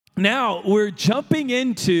Now, we're jumping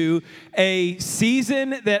into a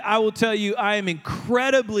season that I will tell you I am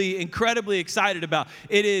incredibly excited about.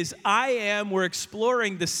 It is I Am. We're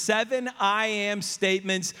exploring the 7 I Am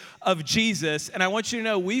statements of Jesus. And I want you to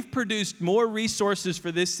know we've produced more resources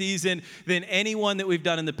for this season than anyone that we've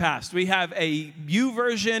done in the past. We have a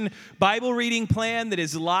YouVersion Bible reading plan that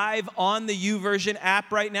is live on the YouVersion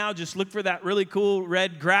app right now. Just look for that really cool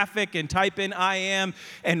red graphic and type in I Am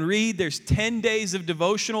and read. There's 10 days of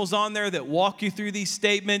devotionals on there that walk you through these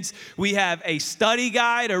statements. We have a study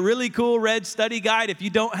guide, a really cool red study guide. If you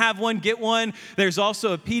don't have one, get one. There's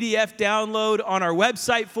also a PDF download on our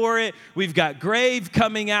website for it. We've got Grave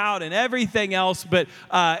coming out and everything else. But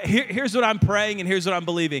here's what I'm praying and here's what I'm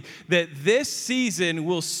believing. That this season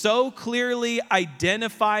will so clearly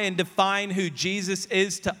identify and define who Jesus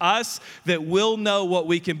is to us that we'll know what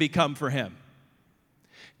we can become for him.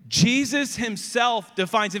 Jesus himself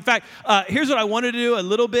defines. In fact, here's what I wanted to do a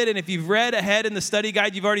little bit, and if you've read ahead in the study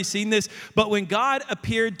guide, you've already seen this, but when God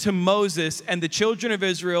appeared to Moses and the children of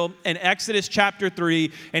Israel in Exodus chapter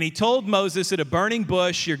 3, and he told Moses at a burning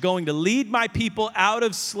bush, you're going to lead my people out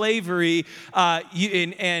of slavery,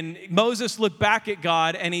 and Moses looked back at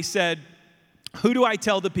God and he said, who do I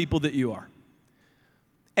tell the people that you are?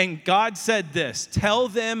 And God said this, tell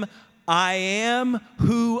them I am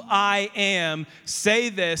who I am. Say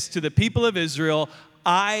this to the people of Israel,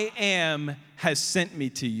 I am has sent me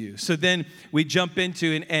to you. So then we jump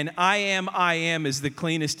into, and I am is the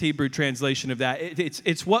cleanest Hebrew translation of that.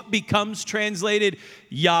 It's what becomes translated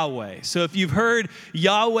Yahweh. So if you've heard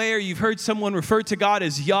Yahweh or you've heard someone refer to God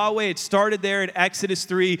as Yahweh, it started there in Exodus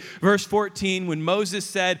 3, verse 14, when Moses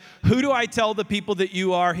said, who do I tell the people that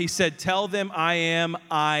you are? He said, tell them I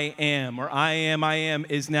am, or I am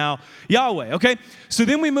is now Yahweh, okay? So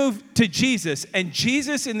then we move to Jesus, and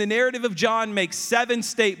Jesus in the narrative of John makes 7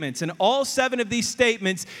 statements, and all 7 of these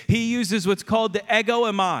statements, he uses what's called the ego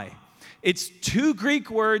eimi. It's 2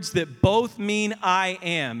 Greek words that both mean I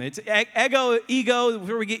am. It's ego,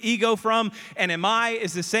 where we get ego from, and eimi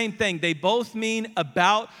is the same thing. They both mean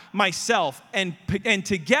about myself. And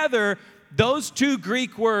together, those 2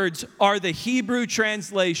 Greek words are the Hebrew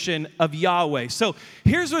translation of Yahweh. So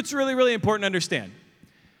here's what's really important to understand.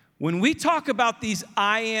 When we talk about these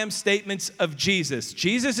I am statements of Jesus,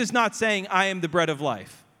 Jesus is not saying I am the bread of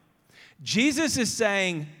life. Jesus is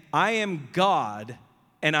saying, I am God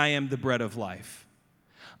and I am the bread of life.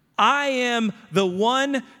 I am the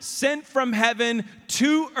one sent from heaven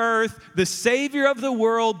to earth, the Savior of the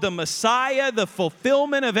world, the Messiah, the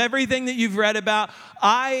fulfillment of everything that you've read about.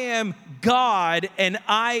 I am God and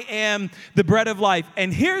I am the bread of life.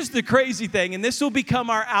 And here's the crazy thing, and this will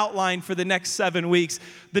become our outline for the next 7 weeks.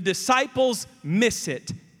 The disciples miss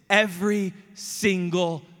it every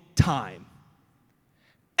single time.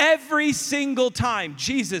 Every single time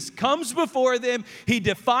Jesus comes before them, he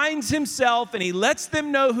defines himself and he lets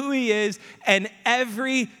them know who he is, and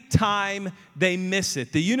every time they miss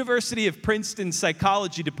it. The University of Princeton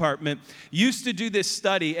psychology department used to do this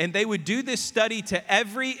study, and they would do this study to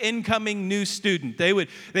every incoming new student. They would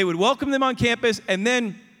welcome them on campus, and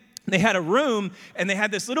then they had a room, and they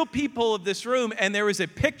had this little peephole of this room, and there was a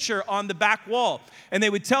picture on the back wall. And they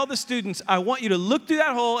would tell the students, I want you to look through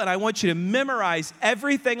that hole, and I want you to memorize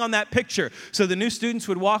everything on that picture. So the new students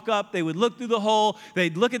would walk up, they would look through the hole,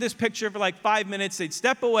 they'd look at this picture for like 5 minutes, they'd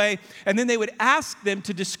step away, and then they would ask them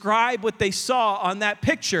to describe what they saw on that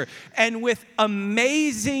picture. And with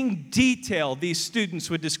amazing detail, these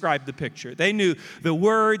students would describe the picture. They knew the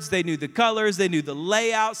words, they knew the colors, they knew the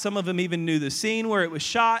layout, some of them even knew the scene where it was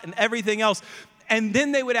shot, and everything else. And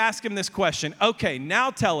then they would ask him this question, okay,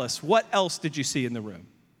 now tell us, what else did you see in the room?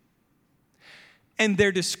 And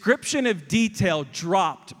their description of detail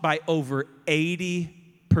dropped by over 80%.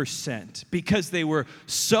 Because they were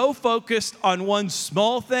so focused on one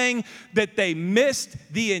small thing that they missed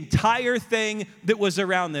the entire thing that was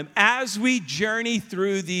around them. As we journey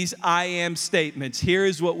through these I am statements, here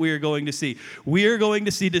is what we're going to see. We are going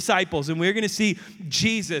to see disciples, and we're going to see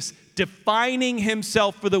Jesus defining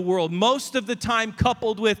himself for the world, most of the time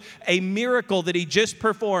coupled with a miracle that he just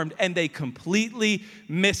performed, and they completely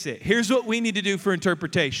miss it. Here's what we need to do for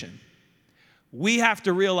interpretation. We have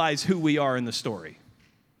to realize who we are in the story.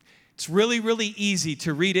 It's really easy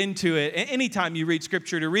to read into it. Anytime you read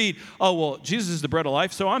scripture to read, oh, well, Jesus is the bread of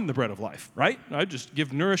life, so I'm the bread of life, right? I just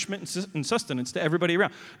give nourishment and sustenance to everybody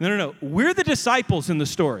around. No. We're the disciples in the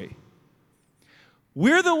story.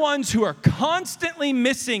 We're the ones who are constantly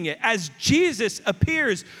missing it as Jesus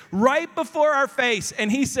appears right before our face and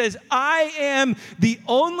he says, I am the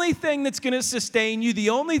only thing that's going to sustain you,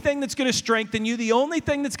 the only thing that's going to strengthen you, the only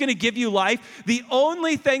thing that's going to give you life, the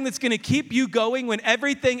only thing that's going to keep you going when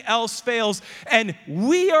everything else fails. And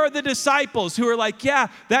we are the disciples who are like, yeah,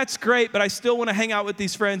 that's great, but I still want to hang out with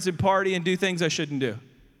these friends and party and do things I shouldn't do.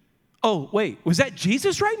 Oh, wait, was that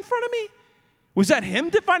Jesus right in front of me? Was that him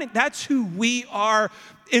defining? That's who we are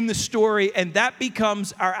in the story, and that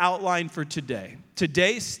becomes our outline for today.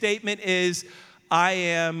 Today's statement is, I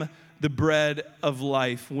am the bread of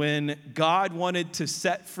life. When God wanted to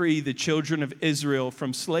set free the children of Israel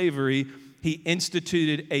from slavery, he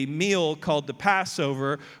instituted a meal called the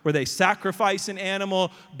Passover, where they sacrifice an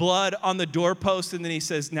animal, blood on the doorpost, and then he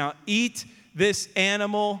says, now eat this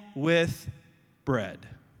animal with bread.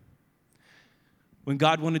 When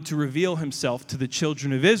God wanted to reveal himself to the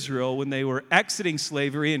children of Israel when they were exiting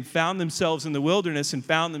slavery and found themselves in the wilderness and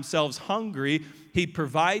found themselves hungry, he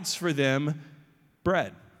provides for them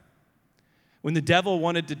bread. When the devil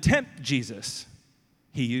wanted to tempt Jesus,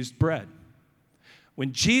 he used bread.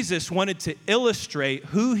 When Jesus wanted to illustrate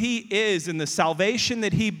who he is and the salvation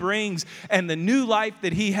that he brings and the new life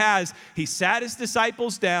that he has, he sat his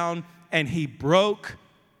disciples down and he broke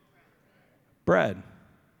bread.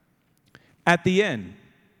 At the end,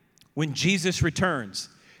 when Jesus returns,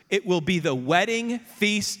 it will be the wedding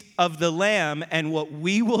feast of the Lamb, and what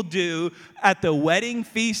we will do at the wedding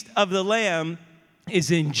feast of the Lamb is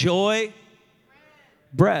enjoy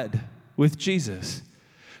bread with Jesus.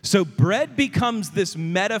 So bread becomes this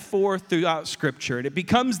metaphor throughout Scripture, and it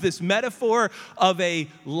becomes this metaphor of a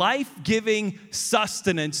life-giving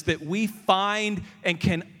sustenance that we find and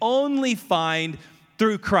can only find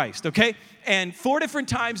through Christ, okay? And 4 different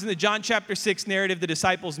times in the John chapter 6 narrative, the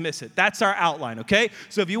disciples miss it. That's our outline, okay?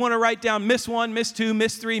 So if you want to write down miss 1, miss 2,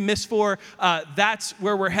 miss 3, miss 4, that's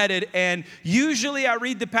where we're headed. And usually I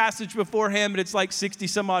read the passage beforehand, but it's like 60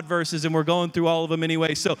 some odd verses, and we're going through all of them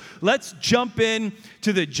anyway. So let's jump in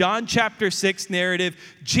to the John chapter 6 narrative.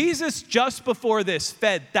 Jesus, just before this,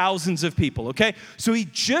 fed thousands of people, okay? So he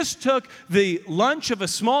just took the lunch of a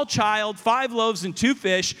small child, 5 loaves and 2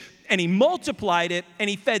 fish, and he multiplied it, and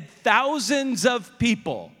he fed thousands of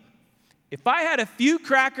people. If I had a few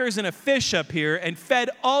crackers and a fish up here and fed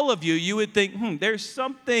all of you, you would think, there's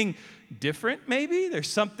something different maybe? There's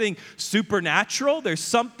something supernatural. There's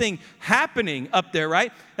something happening up there,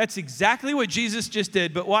 right? That's exactly what Jesus just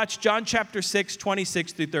did, but watch John chapter 6,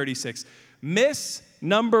 26 through 36. Miss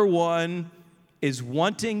number 1 is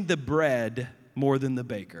wanting the bread more than the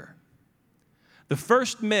baker. The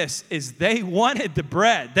first miss is they wanted the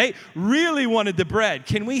bread. They really wanted the bread.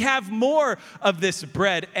 Can we have more of this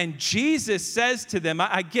bread? And Jesus says to them,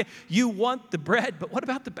 I get you want the bread, but what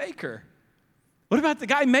about the baker? What about the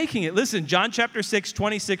guy making it? Listen, John chapter 6,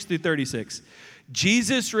 26 through 36.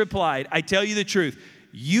 Jesus replied, I tell you the truth.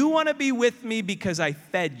 You want to be with me because I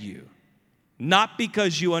fed you, not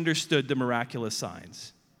because you understood the miraculous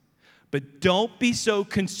signs. But don't be so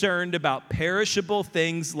concerned about perishable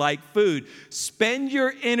things like food. Spend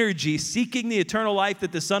your energy seeking the eternal life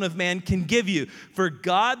that the Son of Man can give you. For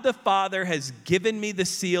God the Father has given me the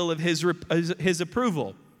seal of his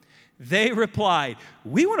approval. They replied,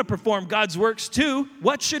 we want to perform God's works too.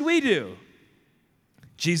 What should we do?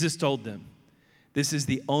 Jesus told them, this is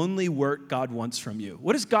the only work God wants from you.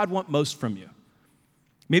 What does God want most from you?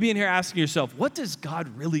 Maybe in here asking yourself, what does God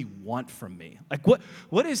really want from me? Like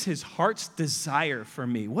what is his heart's desire for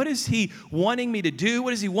me? What is he wanting me to do?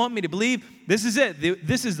 What does he want me to believe? This is it.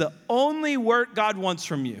 This is the only work God wants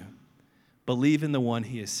from you. Believe in the one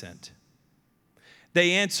he has sent.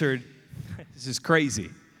 They answered, this is crazy.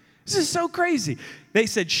 This is so crazy. They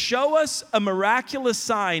said, show us a miraculous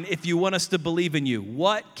sign if you want us to believe in you.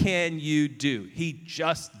 What can you do? He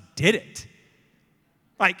just did it.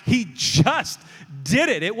 Like, he just did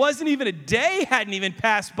it. It wasn't even a day hadn't even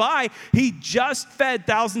passed by. He just fed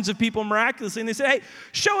thousands of people miraculously. And they said, hey,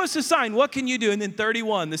 show us a sign. What can you do? And then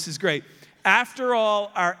 31, this is great. After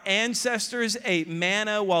all, our ancestors ate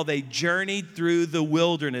manna while they journeyed through the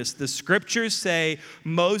wilderness. The scriptures say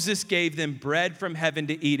Moses gave them bread from heaven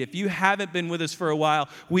to eat. If you haven't been with us for a while,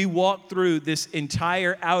 we walked through this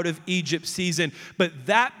entire out of Egypt season, but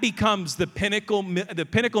that becomes the pinnacle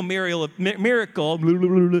miracle.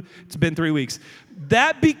 It's been 3 weeks.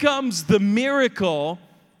 That becomes the miracle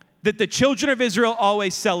that the children of Israel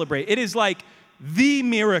always celebrate. It is like the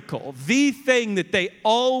miracle, the thing that they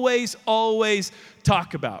always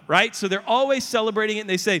talk about, right? So they're always celebrating it, and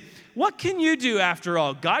they say, what can you do after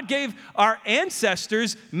all? God gave our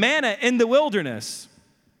ancestors manna in the wilderness.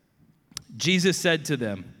 Jesus said to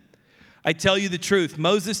them, I tell you the truth,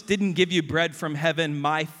 Moses didn't give you bread from heaven,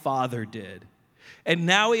 my Father did. And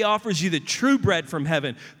now he offers you the true bread from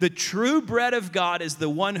heaven. The true bread of God is the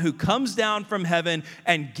one who comes down from heaven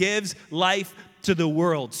and gives life to the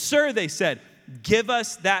world. Sir, they said, give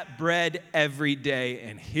us that bread every day.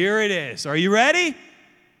 And here it is. Are you ready?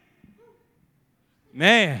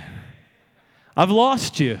 Man, I've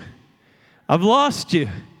lost you. I've lost you.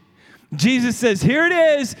 Jesus says, here it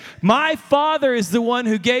is. My Father is the one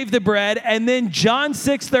who gave the bread. And then John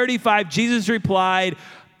 6:35, Jesus replied,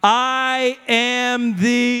 I am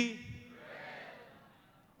the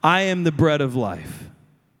bread of life.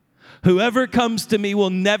 Whoever comes to me will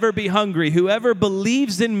never be hungry. Whoever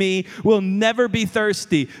believes in me will never be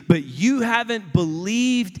thirsty. But you haven't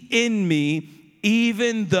believed in me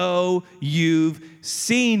even though you've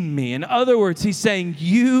seen me. In other words, he's saying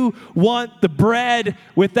you want the bread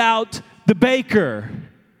without the baker.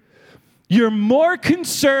 You're more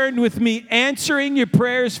concerned with me answering your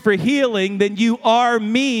prayers for healing than you are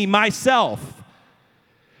me, myself.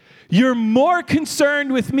 You're more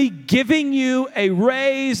concerned with me giving you a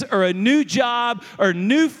raise or a new job or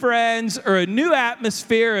new friends or a new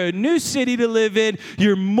atmosphere or a new city to live in.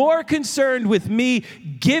 You're more concerned with me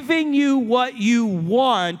giving you what you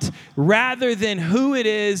want rather than who it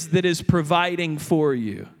is that is providing for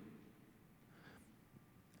you.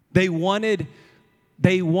 They wanted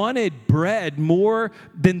bread more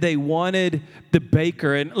than they wanted the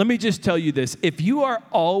baker. And let me just tell you this. If you are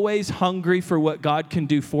always hungry for what God can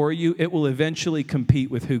do for you, it will eventually compete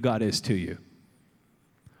with who God is to you.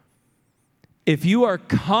 If you are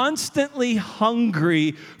constantly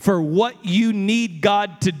hungry for what you need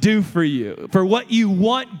God to do for you, for what you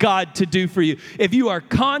want God to do for you, if you are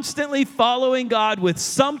constantly following God with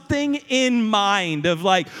something in mind of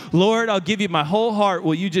like, Lord, I'll give you my whole heart,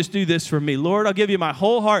 will you just do this for me? Lord, I'll give you my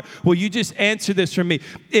whole heart, will you just answer this for me?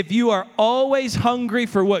 If you are always hungry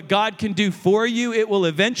for what God can do for you, it will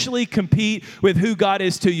eventually compete with who God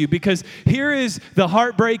is to you. Because here is the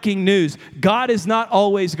heartbreaking news. God is not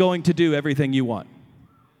always going to do everything you want.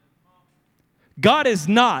 God is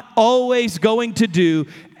not always going to do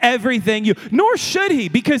everything nor should he,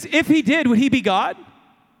 because if he did, would he be God?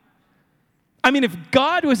 I mean, if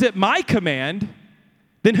God was at my command,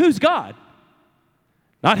 then who's God?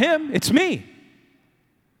 Not him, it's me.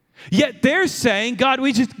 Yet they're saying, God,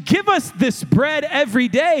 we just give us this bread every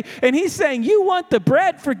day. And he's saying, you want the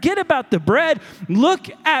bread? Forget about the bread. Look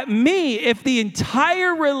at me. If the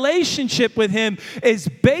entire relationship with him is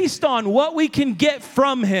based on what we can get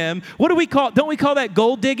from him, what do we call, don't we call that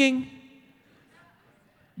gold digging?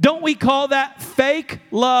 Don't we call that fake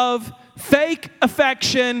love, fake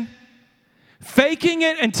affection, faking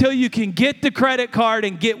it until you can get the credit card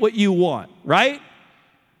and get what you want, right?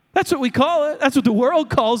 That's what we call it. That's what the world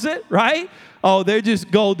calls it, right? Oh, they're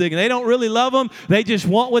just gold digging. They don't really love him. They just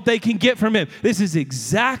want what they can get from him. This is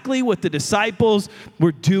exactly what the disciples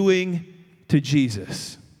were doing to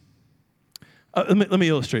Jesus. Let me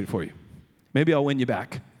illustrate it for you. Maybe I'll win you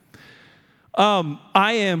back. I'm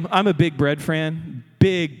a big bread fan.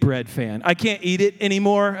 Big bread fan. I can't eat it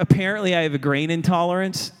anymore. Apparently, I have a grain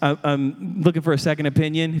intolerance. I'm looking for a second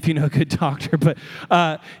opinion if you know a good doctor. But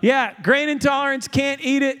grain intolerance, can't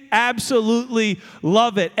eat it. Absolutely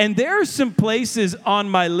love it. And there are some places on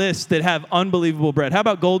my list that have unbelievable bread. How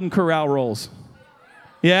about Golden Corral rolls?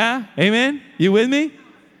 Yeah? Amen? You with me?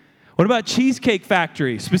 What about Cheesecake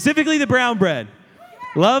Factory? Specifically the brown bread.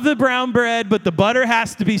 Love the brown bread, but the butter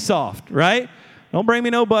has to be soft, right? Don't bring me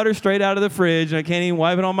no butter straight out of the fridge. I can't even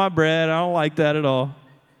wipe it on my bread. I don't like that at all.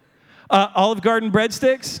 Olive Garden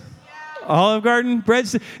breadsticks? Yeah. Olive Garden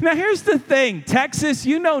breadsticks. Now, here's the thing. Texas,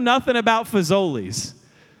 you know nothing about Fazoli's.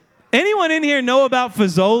 Anyone in here know about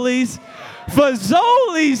Fazoli's?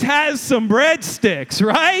 Fazoli's has some breadsticks,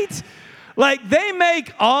 right? Like, they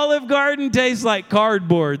make Olive Garden taste like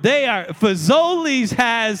cardboard. Fazoli's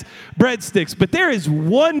has breadsticks. But there is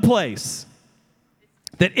one place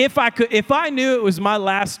that if I knew it was my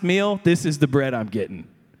last meal, this is the bread I'm getting.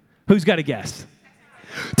 Who's got a guess?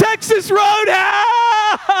 Texas Roadhouse!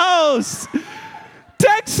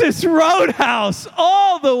 Texas Roadhouse,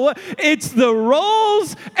 all the way. It's the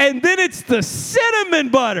rolls, and then it's the cinnamon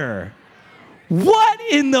butter. What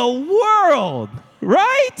in the world,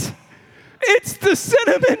 right? It's the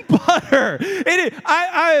cinnamon butter.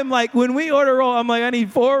 I am like, when we order a roll, I'm like, I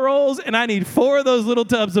need 4 rolls, and I need 4 of those little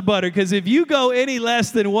tubs of butter, because if you go any less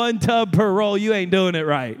than 1 tub per roll, you ain't doing it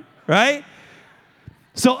right, right?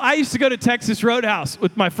 So I used to go to Texas Roadhouse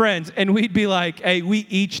with my friends, and we'd be like, hey, we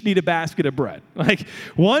each need a basket of bread. Like,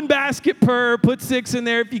 1 basket per, put 6 in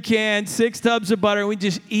there if you can, 6 tubs of butter, and we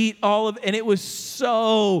just eat all of it, and it was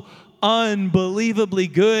so unbelievably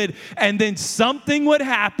good. And then something would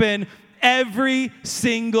happen every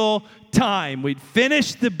single time. We'd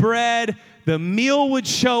finish the bread, the meal would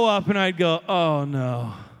show up, and I'd go, oh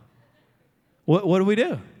no. What do we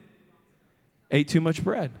do? Ate too much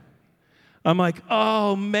bread. I'm like,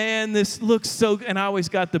 oh man, this looks so good. And I always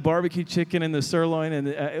got the barbecue chicken and the sirloin, and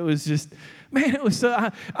it was just, man, it was so,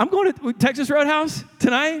 I'm going to Texas Roadhouse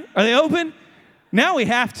tonight. Are they open? Now we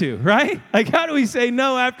have to, right? Like, how do we say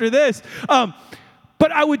no after this?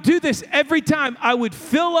 But I would do this every time. I would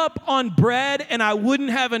fill up on bread, and I wouldn't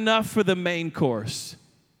have enough for the main course.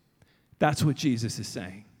 That's what Jesus is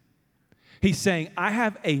saying. He's saying, I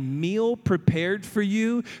have a meal prepared for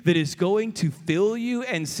you that is going to fill you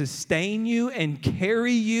and sustain you and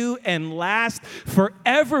carry you and last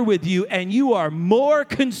forever with you, and you are more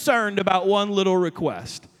concerned about one little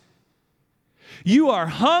request. You are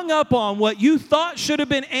hung up on what you thought should have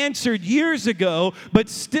been answered years ago, but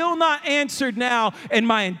still not answered now, and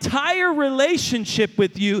my entire relationship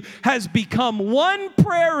with you has become one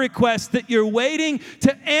prayer request that you're waiting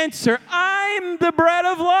to answer. I'm the bread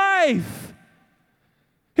of life.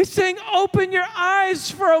 He's saying, open your eyes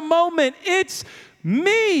for a moment. It's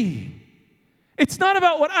me. It's not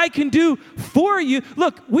about what I can do for you.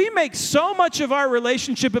 Look, we make so much of our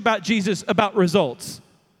relationship about Jesus about results,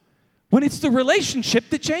 when it's the relationship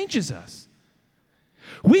that changes us.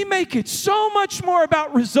 We make it so much more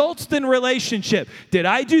about results than relationship. Did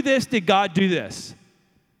I do this? Did God do this?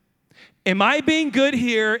 Am I being good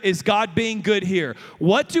here? Is God being good here?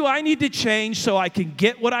 What do I need to change so I can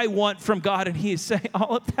get what I want from God? And he is saying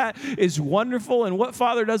all of that is wonderful. And what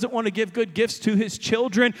father doesn't want to give good gifts to his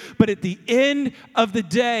children? But at the end of the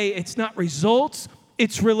day, it's not results,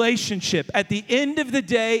 it's relationship. At the end of the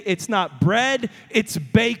day, it's not bread, it's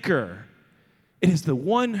baker. It is the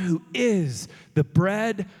one who is the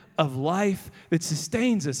bread of life that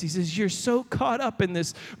sustains us. He says, you're so caught up in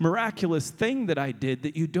this miraculous thing that I did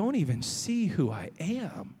that you don't even see who I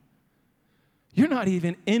am. You're not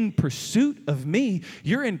even in pursuit of me.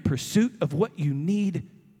 You're in pursuit of what you need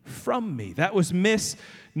from me. That was miss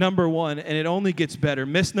number one, and it only gets better.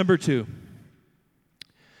 Miss number two.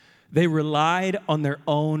 They relied on their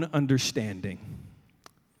own understanding.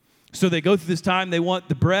 So they go through this time, they want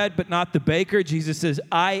the bread, but not the baker. Jesus says,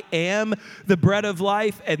 I am the bread of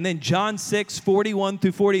life. And then John 6, 41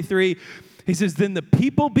 through 43, he says, then the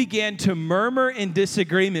people began to murmur in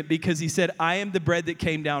disagreement because he said, I am the bread that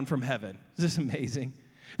came down from heaven. Is this amazing?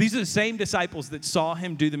 These are the same disciples that saw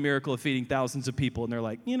him do the miracle of feeding thousands of people. And they're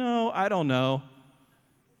like, I don't know.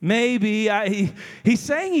 Maybe. He's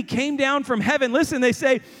saying he came down from heaven. Listen, they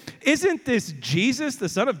say, isn't this Jesus, the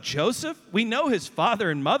son of Joseph? We know his father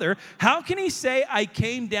and mother. How can he say, I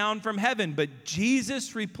came down from heaven? But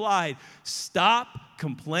Jesus replied, stop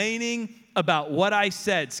complaining about what I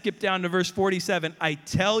said. Skip down to verse 47. I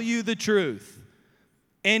tell you the truth.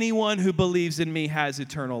 Anyone who believes in me has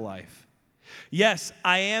eternal life. Yes,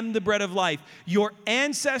 I am the bread of life. Your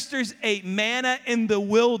ancestors ate manna in the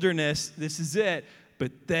wilderness. This is it.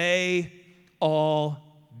 But they all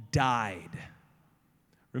died.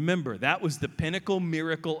 Remember, that was the pinnacle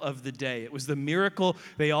miracle of the day. It was the miracle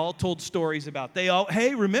they all told stories about.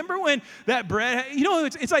 Hey, remember when that bread,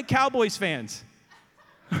 it's like Cowboys fans.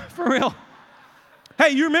 For real.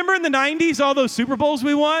 Hey, you remember in the 90s, all those Super Bowls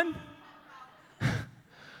we won?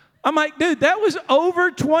 I'm like, dude, that was over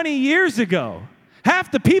 20 years ago.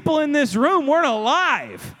 Half the people in this room weren't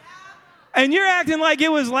alive. And you're acting like it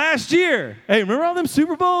was last year. Hey, remember all them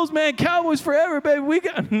Super Bowls? Man, Cowboys forever, baby. We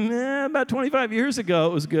got about 25 years ago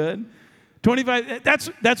it was good. 25, that's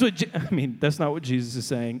not what Jesus is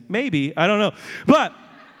saying. Maybe, I don't know. But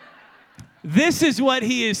this is what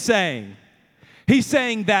he is saying. He's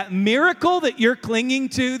saying that miracle that you're clinging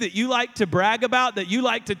to, that you like to brag about, that you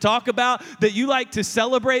like to talk about, that you like to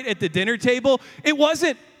celebrate at the dinner table, it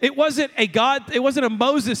wasn't a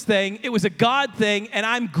Moses thing, it was a God thing, and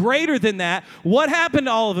I'm greater than that. What happened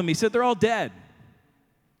to all of them? He said, they're all dead.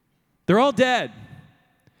 They're all dead.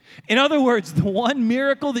 In other words, the one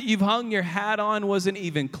miracle that you've hung your hat on wasn't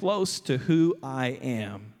even close to who I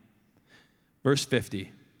am. Verse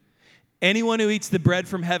 50. Anyone who eats the bread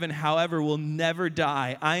from heaven, however, will never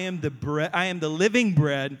die. I am the living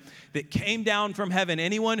bread that came down from heaven.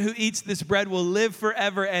 Anyone who eats this bread will live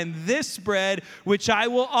forever. And this bread, which I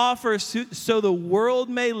will offer so the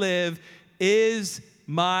world may live, is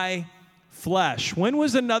my flesh. When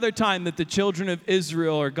was another time that the children of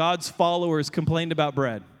Israel or God's followers complained about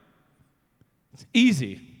bread? It's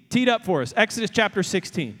easy. Teed up for us. Exodus chapter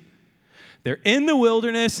 16. They're in the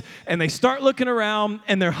wilderness, and they start looking around,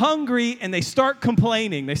 and they're hungry, and they start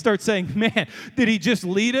complaining. They start saying, man, did he just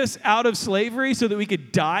lead us out of slavery so that we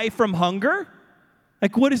could die from hunger?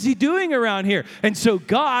 Like, what is he doing around here? And so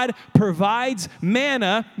God provides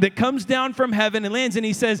manna that comes down from heaven and lands, and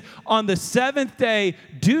he says, on the seventh day,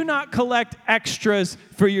 do not collect extras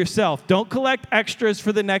for yourself. Don't collect extras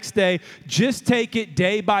for the next day. Just take it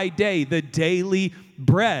day by day, the daily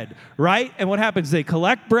bread, right? And what happens? They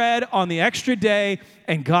collect bread on the extra day,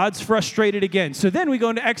 and God's frustrated again. So then we go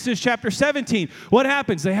into Exodus chapter 17. What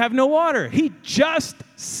happens? They have no water. He just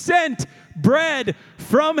sent bread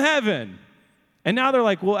from heaven. And now they're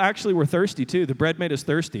like, well, actually, we're thirsty too. The bread made us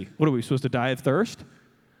thirsty. What are we supposed to die of thirst?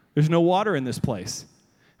 There's no water in this place.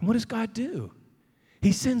 And what does God do?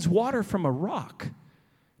 He sends water from a rock.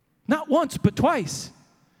 Not once, but twice.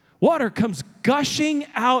 Water comes gushing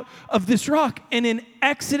out of this rock. And in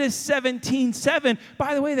Exodus 17:7,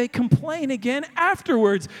 by the way, they complain again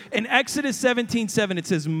afterwards. In Exodus 17:7, it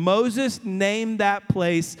says, Moses named that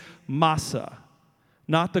place Massa.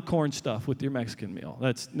 Not the corn stuff with your Mexican meal.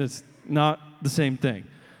 That's not the same thing.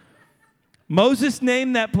 Moses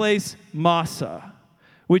named that place Massa,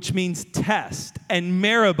 which means test, and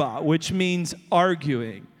Meribah, which means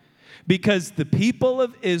arguing, because the people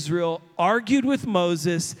of Israel argued with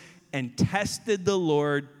Moses and tested the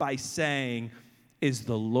Lord by saying, is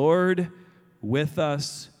the Lord with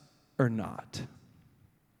us or not?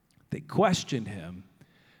 They questioned him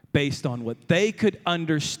based on what they could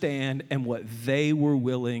understand and what they were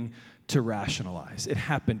willing to rationalize. It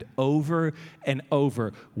happened over and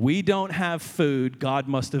over. We don't have food, God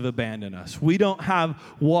must have abandoned us. We don't have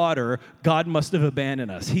water, God must have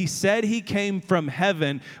abandoned us. He said he came from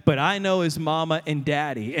heaven, but I know his mama and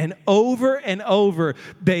daddy. And over,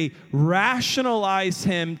 they rationalize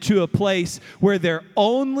him to a place where they're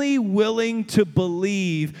only willing to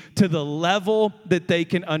believe to the level that they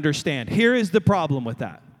can understand. Here is the problem with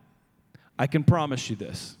that. I can promise you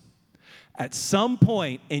this. At some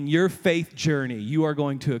point in your faith journey, you are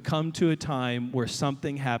going to come to a time where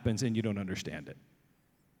something happens and you don't understand it.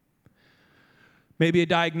 Maybe a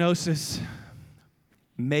diagnosis,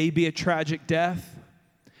 maybe a tragic death,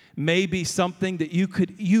 maybe something that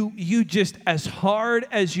you just, as hard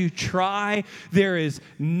as you try, there is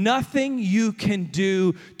nothing you can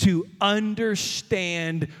do to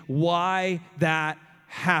understand why that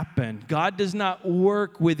happened. God does not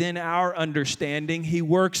work within our understanding. He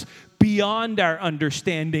works beyond our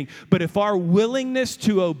understanding. But if our willingness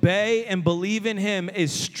to obey and believe in him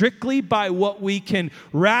is strictly by what we can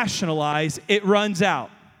rationalize, it runs out.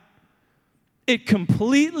 It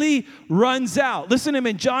completely runs out. Listen to him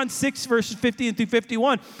in John 6, verses 50 through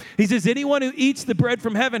 51. He says, anyone who eats the bread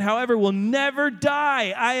from heaven, however, will never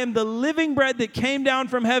die. I am the living bread that came down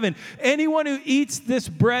from heaven. Anyone who eats this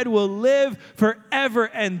bread will live forever.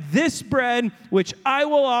 And this bread, which I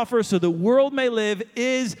will offer so the world may live,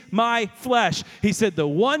 is my flesh. He said, the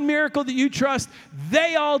one miracle that you trust,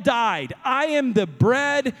 they all died. I am the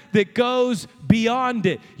bread that goes beyond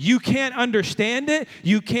it. You can't understand it.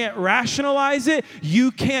 You can't rationalize it.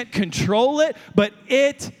 You can't control it, but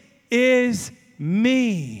it is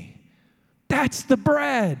me. That's the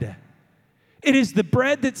bread. It is the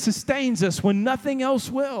bread that sustains us when nothing else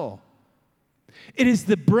will. It is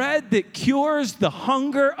the bread that cures the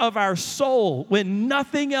hunger of our soul when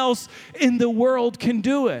nothing else in the world can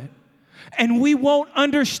do it. And we won't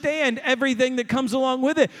understand everything that comes along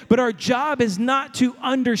with it. But our job is not to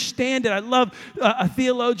understand it. I love a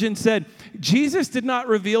theologian said, Jesus did not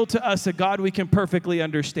reveal to us a God we can perfectly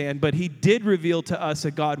understand, but he did reveal to us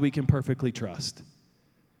a God we can perfectly trust.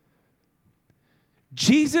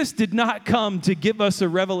 Jesus did not come to give us a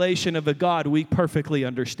revelation of a God we perfectly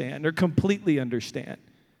understand or completely understand.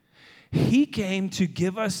 He came to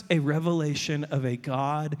give us a revelation of a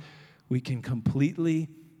God we can completely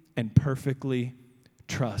and perfectly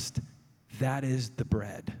trust. That is the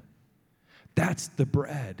bread. That's the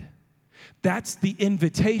bread. That's the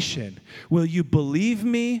invitation. Will you believe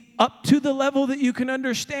me up to the level that you can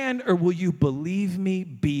understand, or will you believe me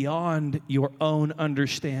beyond your own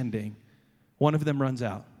understanding? One of them runs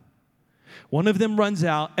out. One of them runs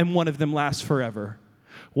out, and one of them lasts forever.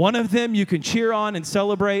 One of them you can cheer on and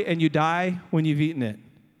celebrate, and you die when you've eaten it.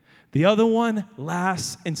 The other one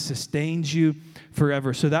lasts and sustains you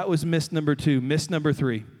forever. So that was myth number 2. Myth number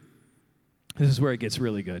 3. This is where it gets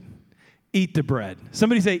really good. Eat the bread.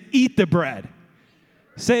 Somebody say, eat the bread.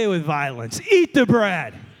 Say it with violence. Eat the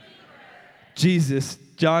bread. Jesus,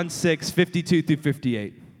 John 6, 52 through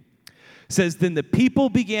 58. Says, then the people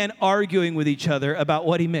began arguing with each other about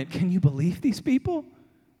what he meant. Can you believe these people?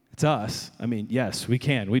 It's us. I mean, yes, we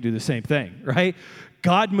can. We do the same thing, right?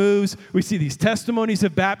 God moves. We see these testimonies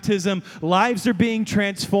of baptism. Lives are being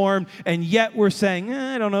transformed. And yet we're saying,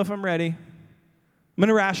 I don't know if I'm ready. I'm going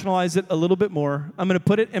to rationalize it a little bit more. I'm going to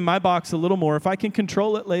put it in my box a little more. If I can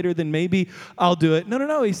control it later, then maybe I'll do it.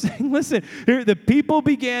 No. He's saying, listen, here, the people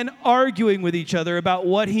began arguing with each other about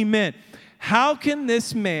what he meant. How can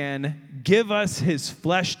this man give us his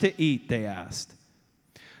flesh to eat, they asked.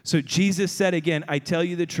 So Jesus said again, I tell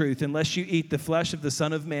you the truth, unless you eat the flesh of the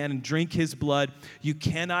Son of Man and drink his blood, you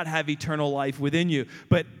cannot have eternal life within you.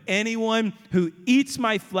 But anyone who eats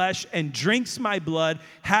my flesh and drinks my blood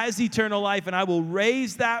has eternal life, and I will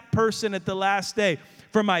raise that person at the last day.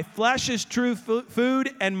 For my flesh is true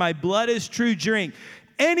food, and my blood is true drink.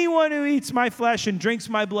 Anyone who eats my flesh and drinks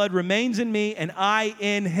my blood remains in me, and I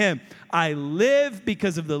in him. I live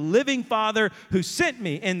because of the living Father who sent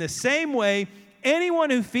me. In the same way, anyone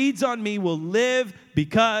who feeds on me will live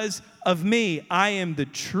because of me. I am the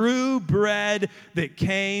true bread that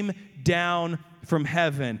came down from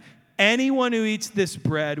heaven. Anyone who eats this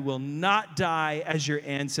bread will not die as your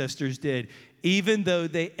ancestors did, even though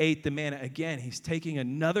they ate the manna. Again, he's taking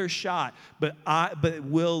another shot, but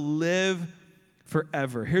will live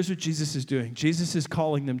forever. Here's what Jesus is doing. Jesus is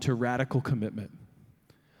calling them to radical commitment.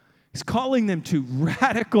 He's calling them to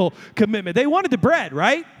radical commitment. They wanted the bread,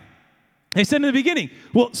 right? They said in the beginning,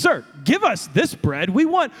 well, sir, give us this bread. We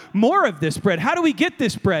want more of this bread. How do we get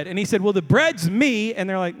this bread? And he said, well, the bread's me. And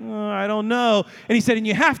they're like, I don't know. And he said, and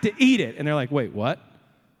you have to eat it. And they're like, wait, what?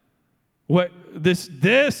 What? This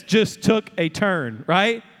just took a turn,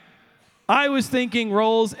 right? I was thinking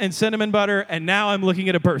rolls and cinnamon butter, and now I'm looking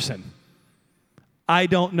at a person. I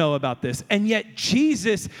don't know about this. And yet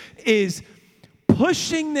Jesus is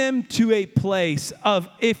pushing them to a place of,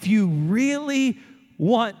 if you really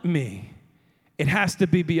want me, it has to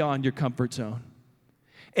be beyond your comfort zone.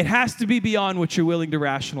 It has to be beyond what you're willing to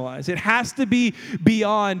rationalize. It has to be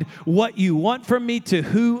beyond what you want from me to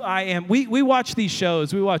who I am. We watch these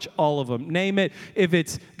shows. We watch all of them. Name it. If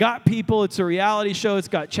it's got people, it's a reality show. It's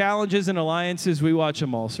got challenges and alliances. We watch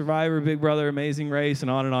them all. Survivor, Big Brother, Amazing Race, and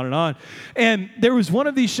on and on and on. And there was one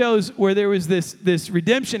of these shows where there was this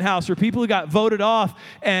redemption house where people who got voted off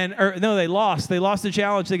they lost. They lost the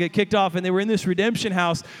challenge. They get kicked off, and they were in this redemption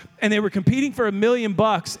house, and they were competing for $1 million.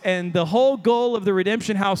 And the whole goal of the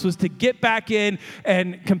redemption house was to get back in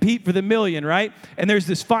and compete for the $1 million, right? And there's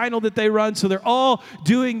this final that they run, so they're all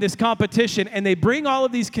doing this competition, and they bring all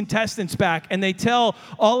of these contestants back, and they tell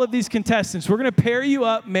all of these contestants, we're going to pair you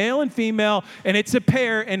up, male and female, and it's a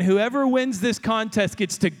pair, and whoever wins this contest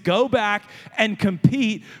gets to go back and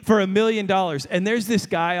compete for $1 million. And there's this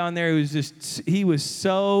guy on there he was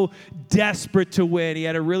so desperate to win. He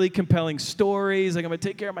had a really compelling story. He's like, I'm going to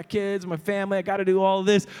take care of my kids, my family. I got to do all of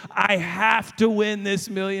this. I have to win this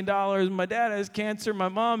 $1 million. My dad has cancer. My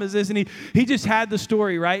mom is this. And he just had the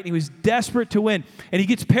story, right? And he was desperate to win. And he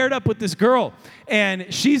gets paired up with this girl.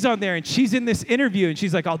 And she's on there, and she's in this interview, and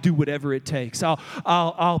she's like, I'll do whatever it takes.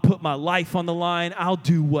 I'll put my life on the line. I'll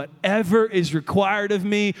do whatever is required of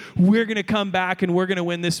me. We're going to come back, and we're going to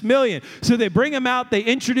win this $1 million. So they bring him out. They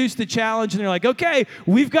introduce the challenge, and they're like, okay,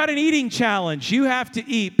 we've got an eating challenge. You have to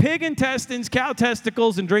eat pig intestines, cow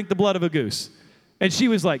testicles, and drink the blood of a goose. And she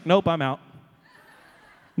was like, nope, I'm out.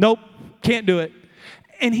 Nope, can't do it.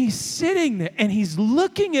 And he's sitting there, and he's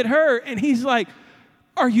looking at her, and he's like,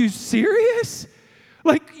 are you serious?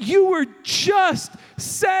 Like, you were just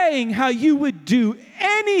saying how you would do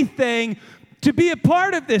anything to be a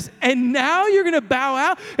part of this, and now you're going to bow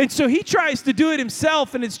out? And so he tries to do it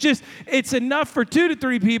himself, and it's enough for 2 to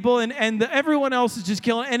 3 people, and everyone else is just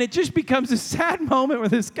killing, and it just becomes a sad moment where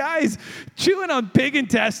this guy's chewing on pig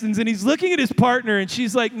intestines, and he's looking at his partner, and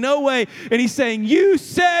she's like, no way, and he's saying, you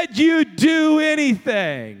said you'd do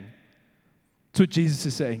anything. That's what Jesus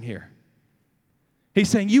is saying here. He's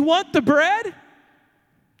saying, you want the bread?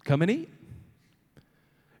 Come and eat.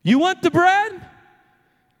 You want the bread?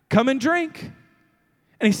 Come and drink.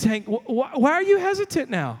 And he's saying, why are you hesitant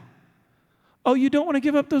now? Oh, you don't want to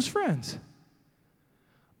give up those friends.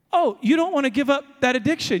 Oh, you don't want to give up that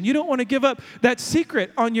addiction. You don't want to give up that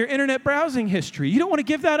secret on your internet browsing history. You don't want to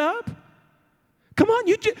give that up? Come on,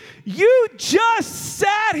 you just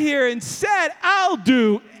sat here and said, I'll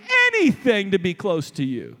do anything to be close to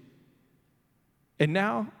you. And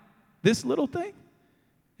now, this little thing,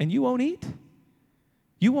 and you won't eat?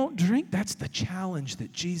 You won't drink? That's the challenge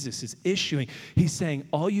that Jesus is issuing. He's saying,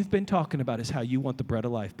 all you've been talking about is how you want the bread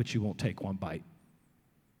of life, but you won't take one bite.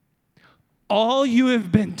 All you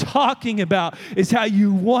have been talking about is how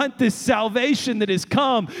you want this salvation that has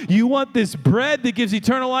come. You want this bread that gives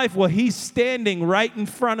eternal life. Well, he's standing right in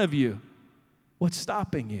front of you. What's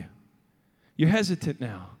stopping you? You're hesitant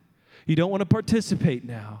now. You don't want to participate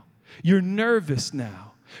now. You're nervous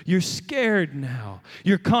now. You're scared now.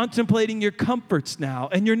 You're contemplating your comforts now,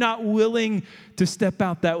 and you're not willing to step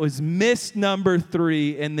out. That was miss number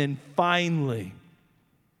 3, and then finally,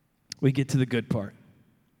 we get to the good part.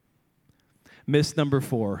 Miss number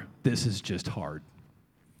 4, this is just hard.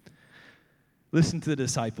 Listen to the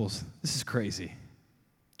disciples. This is crazy.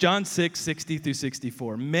 John 6, 60 through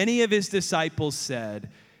 64. Many of his disciples said,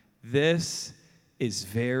 "This is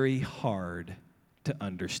very hard to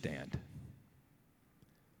understand."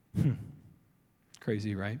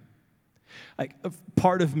 Crazy, right? Like,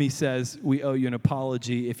 part of me says we owe you an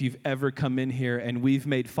apology if you've ever come in here and we've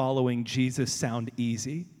made following Jesus sound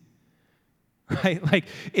easy. Right? Like,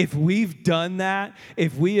 if we've done that,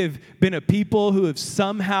 if we have been a people who have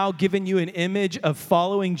somehow given you an image of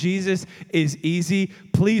following Jesus is easy,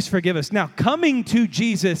 please forgive us. Now, coming to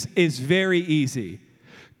Jesus is very easy.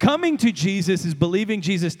 Coming to Jesus is believing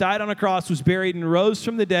Jesus died on a cross, was buried, and rose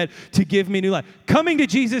from the dead to give me new life. Coming to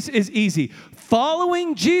Jesus is easy.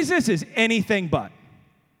 Following Jesus is anything but.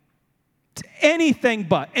 It's anything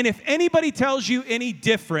but. And if anybody tells you any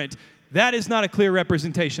different, that is not a clear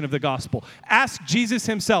representation of the gospel. Ask Jesus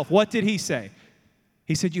himself, what did he say?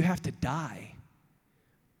 He said, you have to die.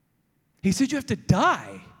 He said, you have to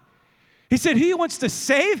die. He said, he who wants to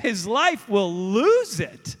save his life will lose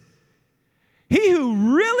it. He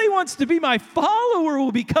who really wants to be my follower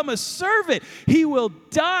will become a servant. He will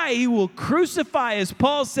die. He will crucify, as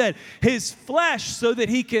Paul said, his flesh so that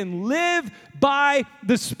he can live by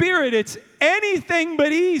the Spirit. It's anything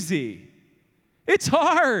but easy. It's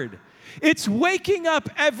hard. It's waking up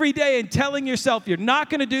every day and telling yourself you're not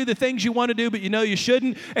going to do the things you want to do, but you know you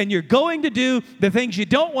shouldn't, and you're going to do the things you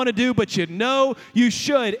don't want to do, but you know you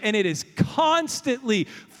should, and it is constantly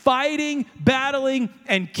fighting, battling,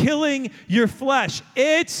 and killing your flesh.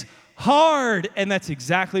 It's hard, and that's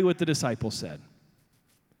exactly what the disciples said.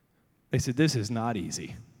 They said, this is not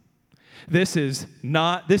easy. This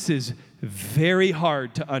is very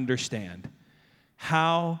hard to understand.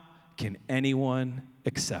 How can anyone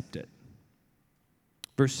accept it?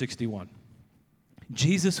 Verse 61.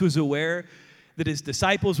 Jesus was aware that his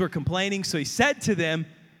disciples were complaining, so he said to them,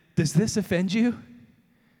 does this offend you?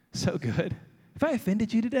 So good. Have I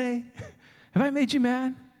offended you today? Have I made you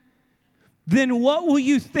mad? Then what will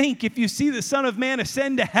you think if you see the Son of Man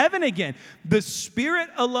ascend to heaven again? The Spirit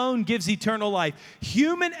alone gives eternal life.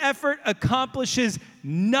 Human effort accomplishes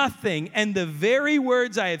nothing, and the very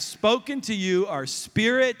words I have spoken to you are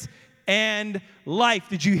spirit and life.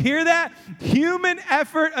 Did you hear that? Human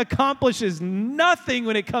effort accomplishes nothing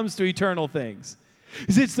when it comes to eternal things.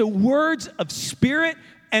 It's the words of spirit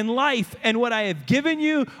and life, and what I have given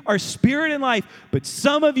you are spirit and life, but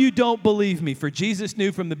some of you don't believe me. For Jesus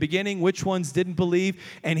knew from the beginning which ones didn't believe,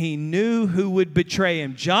 and he knew who would betray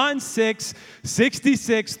him. John 6,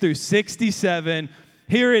 66 through 67,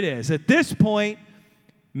 here it is. At this point,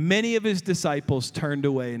 many of his disciples turned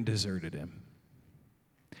away and deserted him.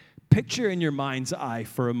 Picture in your mind's eye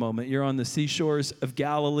for a moment. You're on the seashores of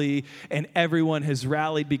Galilee, and everyone has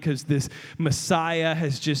rallied because this Messiah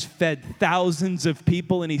has just fed thousands of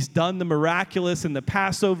people, and he's done the miraculous, and the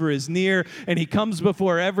Passover is near, and he comes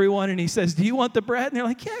before everyone, and he says, do you want the bread? And they're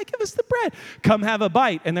like, yeah, give us the bread. Come have a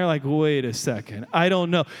bite. And they're like, wait a second, I don't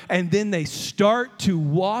know. And then they start to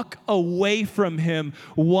walk away from him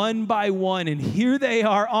one by one, and here they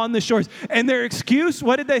are on the shores. And their excuse,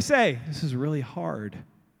 what did they say? This is really hard.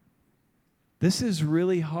 This is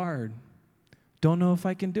really hard. Don't know if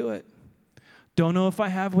I can do it. Don't know if I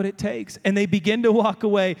have what it takes. And they begin to walk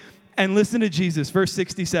away, and listen to Jesus, verse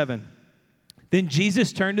 67. Then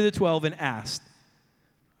Jesus turned to the 12 and asked,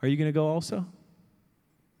 are you going to go also?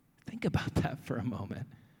 Think about that for a moment.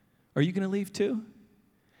 Are you going to leave too?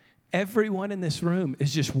 Everyone in this room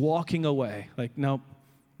is just walking away. Like, nope,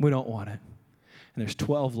 we don't want it. And there's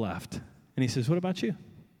 12 left. And he says, what about you?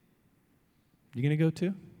 You going to go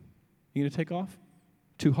too? You going to take off?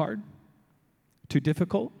 Too hard? Too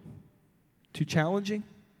difficult? Too challenging?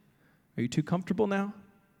 Are you too comfortable now?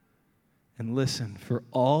 And listen, for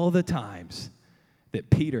all the times that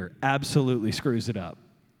Peter absolutely screws it up,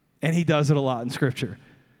 and he does it a lot in Scripture,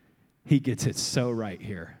 he gets it so right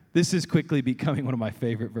here. This is quickly becoming one of my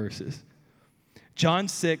favorite verses. John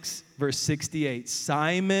 6, verse 68,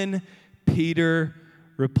 Simon Peter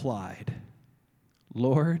replied,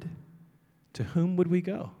 Lord, to whom would we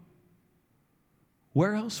go?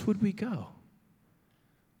 Where else would we go?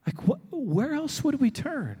 Like, where else would we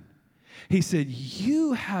turn? He said,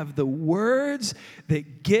 you have the words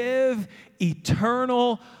that give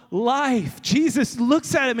eternal life. Jesus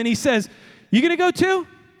looks at him and he says, you going to go too?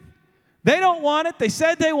 They don't want it. They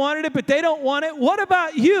said they wanted it, but they don't want it. What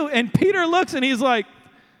about you? And Peter looks and he's like,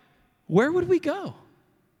 where would we go?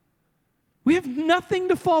 We have nothing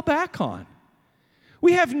to fall back on.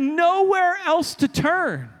 We have nowhere else to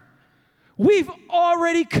turn. We've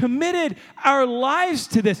already committed our lives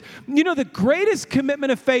to this. You know, the greatest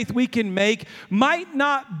commitment of faith we can make might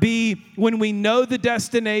not be when we know the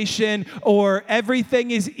destination or everything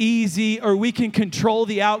is easy or we can control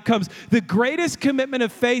the outcomes. The greatest commitment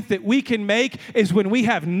of faith that we can make is when we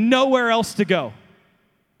have nowhere else to go.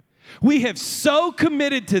 We have so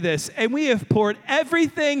committed to this and we have poured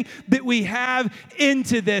everything that we have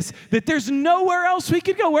into this that there's nowhere else we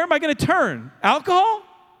could go. Where am I going to turn? Alcohol?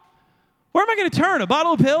 Where am I going to turn? A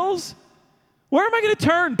bottle of pills? Where am I going to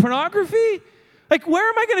turn? Pornography? Like, where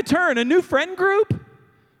am I going to turn? A new friend group?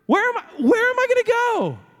 Where am I going to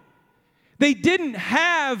go? They didn't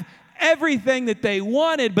have everything that they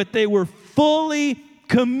wanted, but they were fully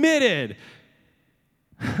committed.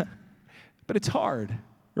 But it's hard,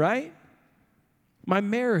 right? My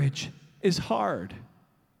marriage is hard.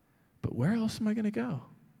 But where else am I going to go?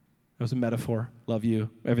 That was a metaphor. Love you.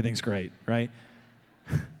 Everything's great, right?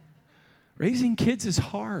 Raising kids is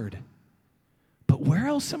hard, but where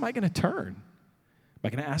else am I going to turn? Am I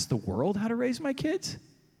going to ask the world how to raise my kids?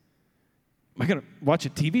 Am I going to watch a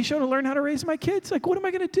TV show to learn how to raise my kids? Like, what am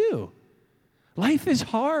I going to do? Life is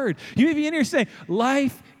hard. You may be in here saying,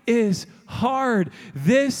 life is hard.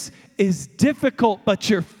 This is difficult, but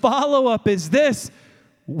your follow-up is this.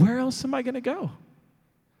 Where else am I going to go?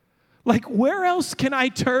 Like, where else can I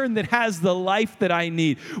turn that has the life that I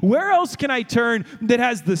need? Where else can I turn that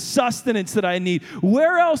has the sustenance that I need?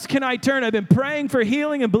 Where else can I turn? I've been praying for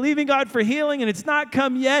healing and believing God for healing, and it's not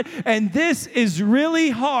come yet, and this is really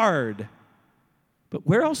hard. But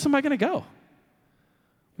where else am I going to go?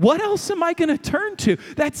 What else am I going to turn to?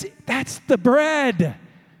 That's the bread.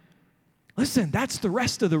 Listen, that's the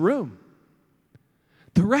rest of the room.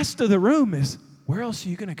 The rest of the room is, where else are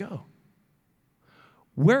you going to go?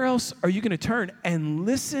 Where else are you going to turn? And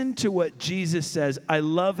listen to what Jesus says. I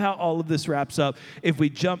love how all of this wraps up if we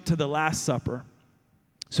jump to the Last Supper.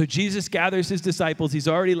 So Jesus gathers his disciples. He's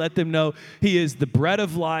already let them know he is the bread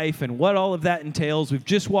of life and what all of that entails. We've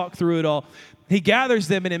just walked through it all. He gathers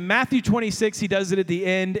them, and in Matthew 26, he does it at the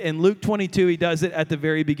end. In Luke 22, he does it at the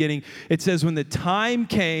very beginning. It says, when the time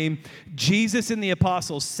came, Jesus and the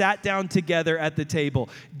apostles sat down together at the table.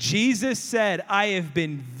 Jesus said, I have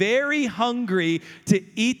been very hungry to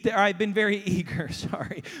eat, I've been very eager,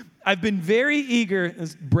 sorry. I've been very eager.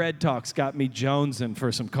 This bread talk's got me jonesing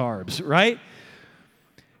for some carbs, right?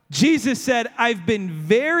 Jesus said, I've been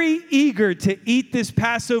very eager to eat this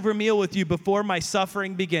Passover meal with you before my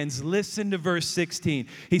suffering begins. Listen to verse 16.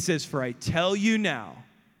 He says, for I tell you now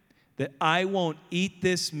that I won't eat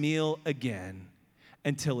this meal again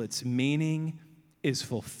until its meaning is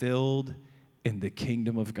fulfilled in the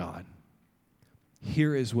kingdom of God.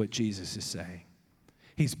 Here is what Jesus is saying.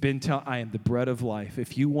 He's been telling, I am the bread of life.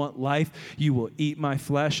 If you want life, you will eat my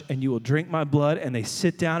flesh and you will drink my blood. And they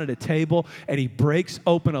sit down at a table and he breaks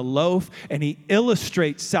open a loaf and he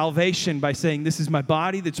illustrates salvation by saying, this is my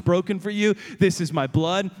body that's broken for you. This is my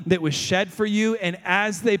blood that was shed for you. And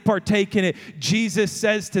as they partake in it, Jesus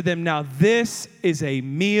says to them, now this is a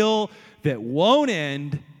meal that won't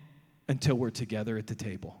end until we're together at the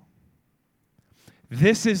table.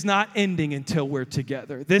 This is not ending until we're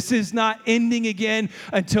together. This is not ending again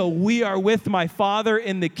until we are with my Father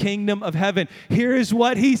in the kingdom of heaven. Here is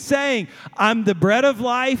what he's saying. I'm the bread of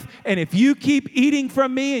life, and if you keep eating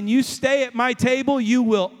from me and you stay at my table, you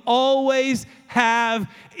will always have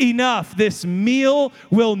enough. This meal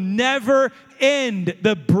will never end.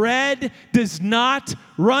 The bread does not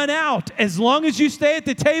run out. As long as you stay at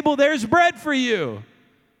the table, there's bread for you.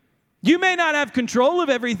 You may not have control of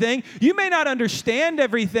everything. You may not understand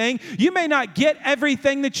everything. You may not get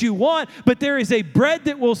everything that you want, but there is a bread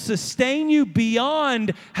that will sustain you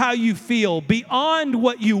beyond how you feel, beyond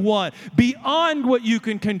what you want, beyond what you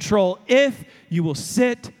can control, if you will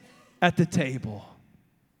sit at the table.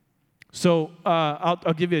 So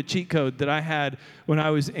I'll give you a cheat code that I had when I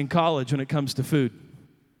was in college when it comes to food.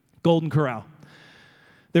 Golden Corral.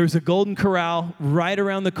 There was a Golden Corral right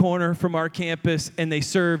around the corner from our campus, and they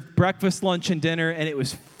served breakfast, lunch, and dinner, and it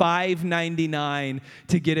was $5.99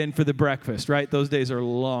 to get in for the breakfast, right? Those days are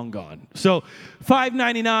long gone. So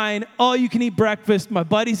 $5.99, all you can eat breakfast. My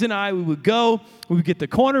buddies and I, we would go, we would get the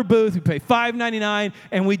corner booth, we'd pay $5.99,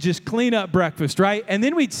 and we'd just clean up breakfast, right? And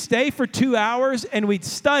then we'd stay for 2 hours, and we'd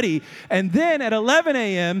study. And then at 11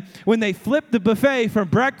 a.m., when they flipped the buffet from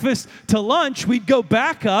breakfast to lunch, we'd go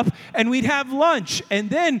back up, and we'd have lunch. And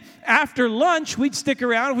then then after lunch, we'd stick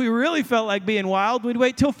around. If we really felt like being wild, we'd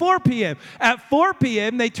wait till 4 p.m. At 4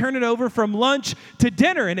 p.m., they turn it over from lunch to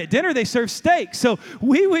dinner. And at dinner, they serve steak. So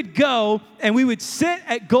we would go and we would sit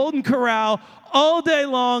at Golden Corral all day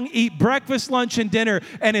long, eat breakfast, lunch, and dinner.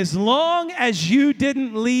 And as long as you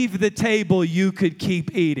didn't leave the table, you could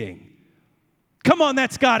keep eating. Come on,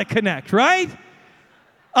 that's got to connect, right?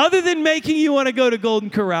 Other than making you want to go to Golden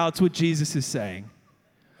Corral, it's what Jesus is saying.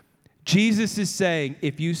 Jesus is saying,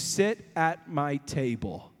 if you sit at my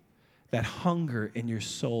table, that hunger in your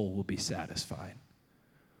soul will be satisfied.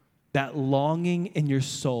 That longing in your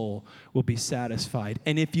soul will be satisfied.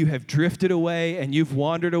 And if you have drifted away and you've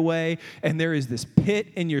wandered away and there is this pit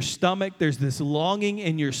in your stomach, there's this longing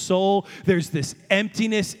in your soul, there's this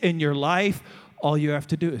emptiness in your life, all you have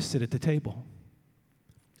to do is sit at the table.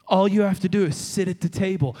 All you have to do is sit at the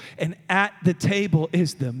table. And at the table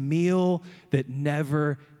is the meal that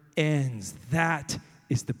never ends. That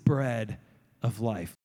is the bread of life.